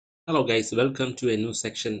Hello guys, welcome to a new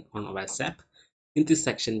section on OWASP ZAP. In this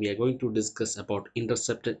section, we are going to discuss about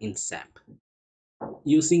interceptor in ZAP.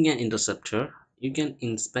 Using an interceptor, you can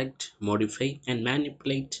inspect, modify, and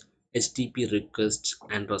manipulate HTTP requests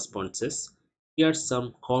and responses. Here are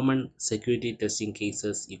some common security testing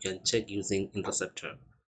cases you can check using interceptor.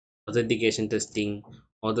 Authentication testing,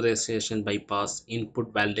 authorization bypass,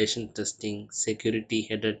 input validation testing, security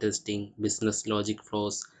header testing, business logic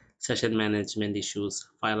flows, session management issues,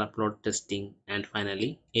 file upload testing, and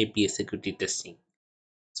finally API security testing.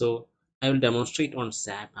 So I will demonstrate on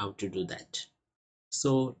SAP how to do that.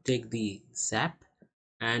 So take the SAP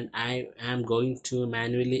and I am going to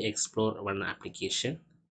manually explore one application.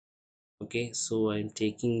 Okay, so I'm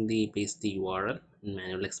taking the paste the URL in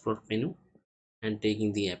manual explore menu and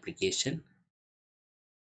taking the application,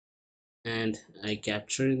 and I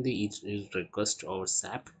capture the each request over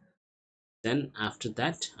SAP. Then after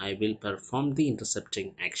that I will perform the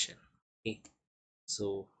intercepting action. Okay,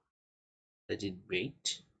 so let it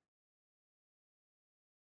wait.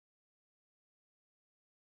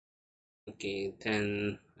 Okay,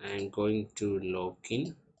 then I'm going to log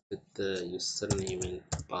in with the username and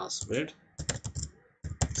password,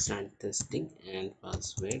 start testing, and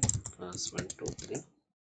password pass123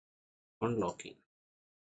 on login.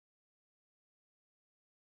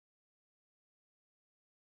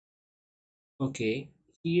 Okay,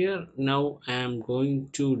 here now I am going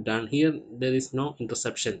to done. Here there is no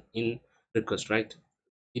interception in request, right?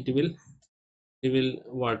 It will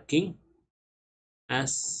working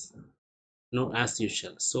as as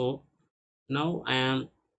usual. So now I am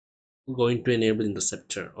going to enable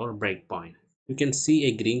interceptor or breakpoint. You can see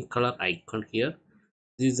a green color icon here.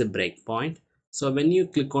 This is a breakpoint. So when you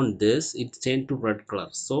click on this, it change to red color.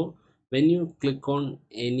 So when you click on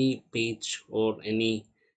any page or any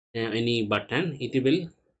button, it will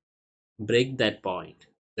break that point.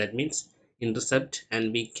 That means intercept,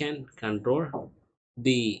 and we can control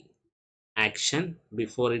the action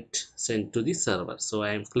before it sent to the server. So I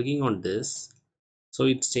am clicking on this, so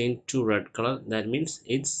it's changed to red color. That means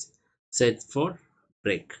it's set for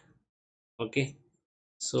break. Okay,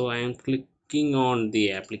 so I am clicking on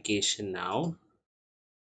the application now,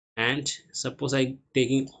 and suppose I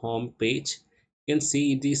taking home page. You can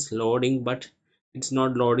see it is loading, but it's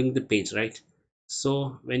not loading the page, right?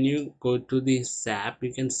 So when you go to the SAP,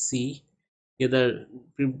 you can see either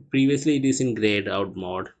previously it is in grayed out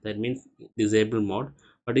mode, that means disable mode,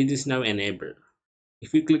 but it is now enabled.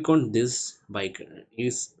 If you click on this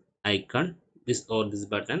icon, this or this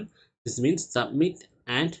button, this means submit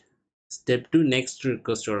and step to next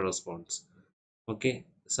request or response. Okay,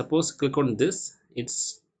 suppose click on this,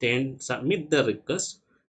 it's 10 submit the request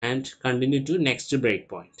and continue to next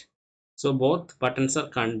breakpoint. So both buttons are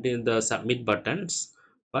contain the submit buttons,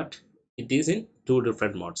 but it is in two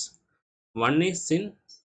different modes. One is in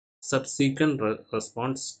subsequent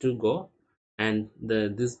response to go, and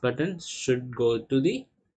this button should go to the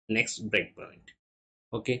next breakpoint.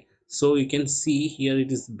 Okay, so you can see here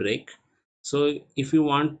it is break. So if you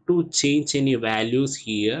want to change any values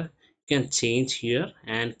here, you can change here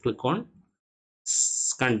and click on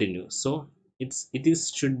continue. So it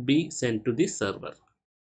is should be sent to the server.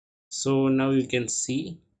 So now you can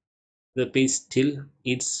see the page still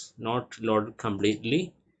it's not loaded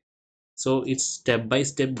completely, so it's step by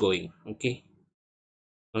step going. Okay,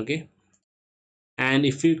 and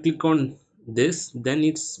if you click on this, then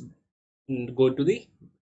it's go to the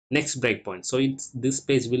next breakpoint, so it's this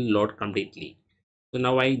page will load completely. So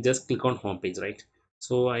now I just click on home page, right?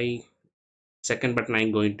 So I second button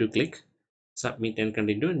I'm going to click submit and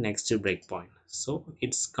continue next breakpoint. So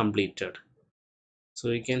it's completed. So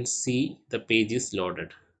you can see the page is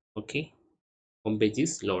loaded. Okay, home page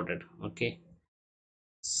is loaded. Okay,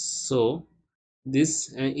 so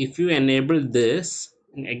this if you enable this,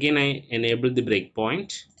 and again I enable the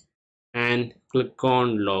breakpoint and click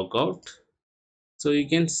on logout, so you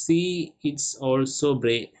can see it's also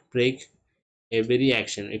break every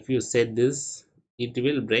action. If you set this, it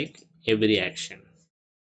will break every action.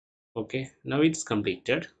 Okay, now it's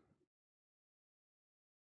completed.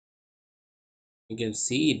 You can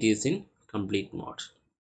see it is in complete mode.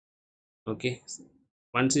 Okay,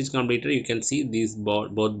 once it's completed, you can see these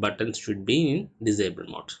both buttons should be in disable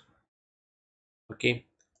mode. Okay,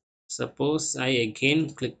 suppose I again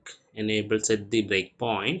click enable set the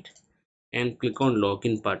breakpoint and click on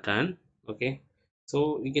login button. Okay,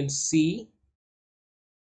 so you can see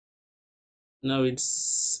now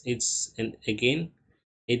and again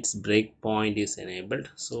its breakpoint is enabled.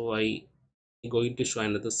 So I going to show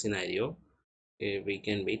another scenario. Okay, we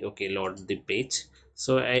can wait. Okay, load the page.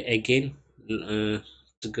 So I again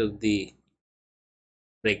trigger the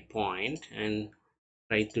breakpoint and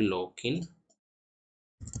try to log in.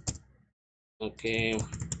 Okay,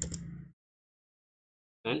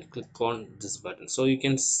 and click on this button. So you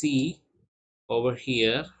can see over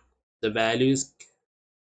here the value is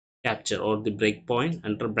captured, or the breakpoint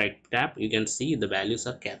under break tab you can see the values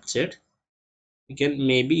are captured. You can,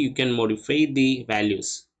 maybe you can modify the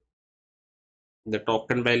values, the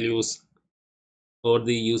token values, or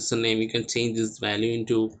the username. You can change this value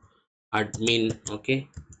into admin. Okay,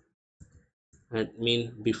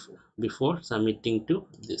 admin before submitting to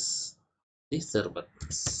this the server.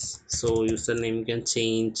 So username you can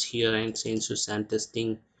change here and change to sand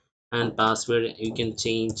testing, and password you can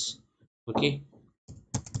change. Okay,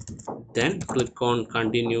 then click on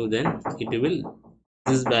continue, then it will,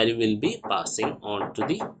 this value will be passing on to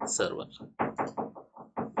the server.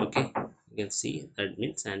 Okay, you can see that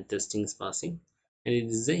means and testing is passing, and it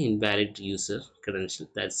is a invalid user credential,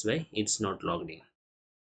 that's why it's not logged in.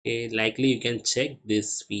 Okay, likely you can check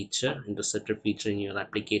this feature, interceptor feature, in your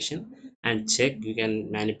application, and check, you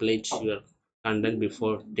can manipulate your content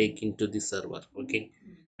before taking to the server. Okay,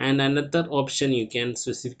 and another option, you can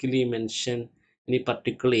specifically mention any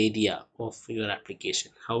particular area of your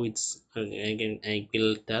application, how it's again I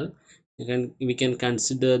will tell. You can, we can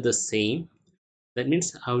consider the same, that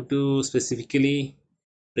means how to specifically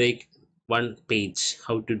break one page,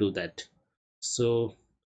 how to do that. So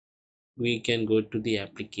we can go to the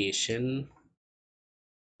application,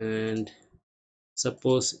 and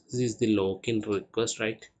suppose this is the login request,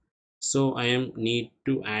 right? So I am need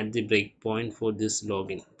to add the breakpoint for this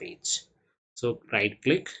login page. So right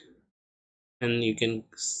click, and you can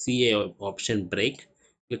see a option break.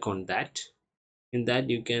 Click on that. In that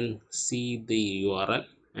you can see the URL,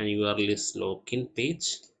 and URL is login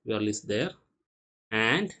page, URL is there,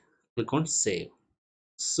 and click on save.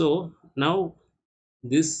 So now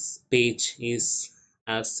this page is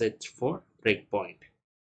as set for breakpoint.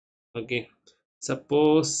 Okay,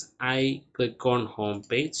 suppose I click on home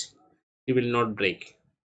page, it will not break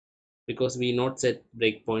because we not set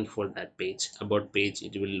breakpoint for that page. About page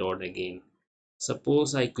it will load again.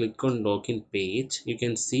 Suppose I click on login page, you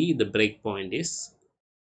can see the breakpoint is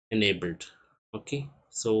enabled. Okay,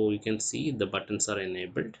 so you can see the buttons are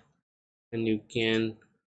enabled, and you can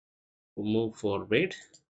move forward.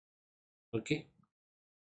 Okay,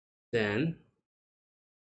 then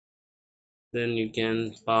you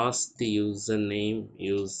can pass the username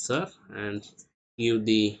user and give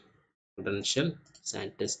the credential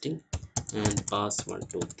sand testing and pass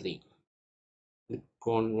 123. Click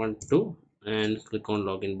on 12 and click on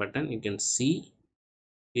login button. You can see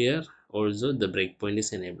here also the breakpoint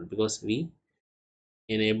is enabled because we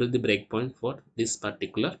enable the breakpoint for this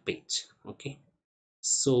particular page. Okay,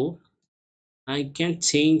 so I can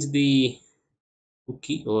change the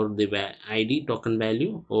cookie or the id token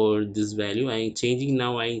value, or this value I changing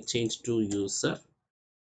now. I change to user,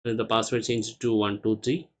 and the password changed to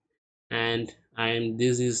 123, and I am,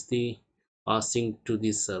 this is the passing to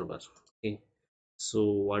the server. Okay, so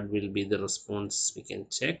what will be the response, we can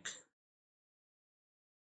check.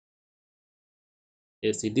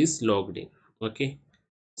 Yes, it is logged in. Okay,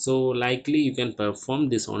 so likely you can perform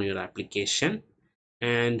this on your application.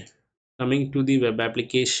 And coming to the web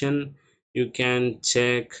application, you can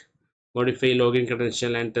check, modify login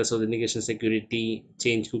credential and test authentication security,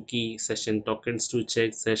 change cookie session tokens to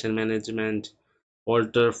check session management,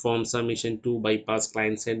 alter form submission to bypass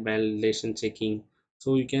client-side validation checking.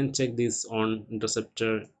 So you can check this on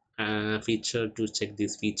Interceptor feature to check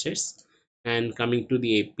these features. And coming to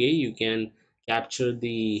the API, you can capture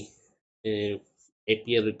the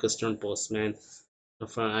API request on Postman.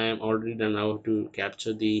 If I am already done how to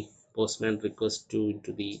capture the Postman request to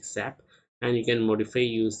into the SAP, and you can modify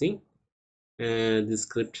using the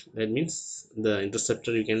script. That means the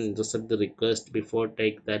interceptor, you can intercept the request before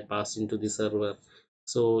take that pass into the server.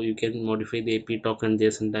 So you can modify the AP token,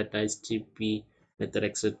 JSON data, HTTP method,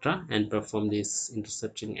 etc., and perform these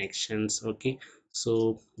intercepting actions. Okay,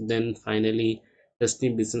 so then finally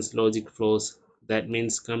testing business logic flows. That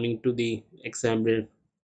means coming to the example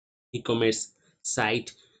e-commerce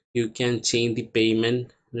site, you can change the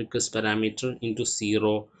payment request parameter into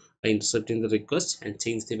 0 by intercepting the request and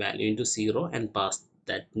change the value into 0 and pass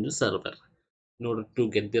that into server in order to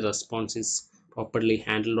get the responses properly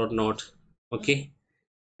handled or not. Okay,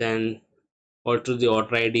 then alter the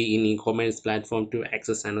order ID in e-commerce platform to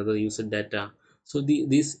access another user data. So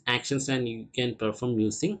these actions and you can perform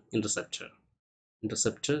using interceptor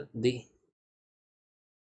the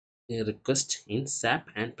request in SAP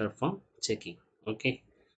and perform checking. Okay,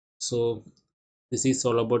 so this is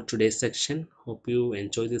all about today's section. Hope you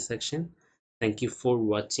enjoy this section. Thank you for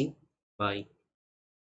watching. Bye.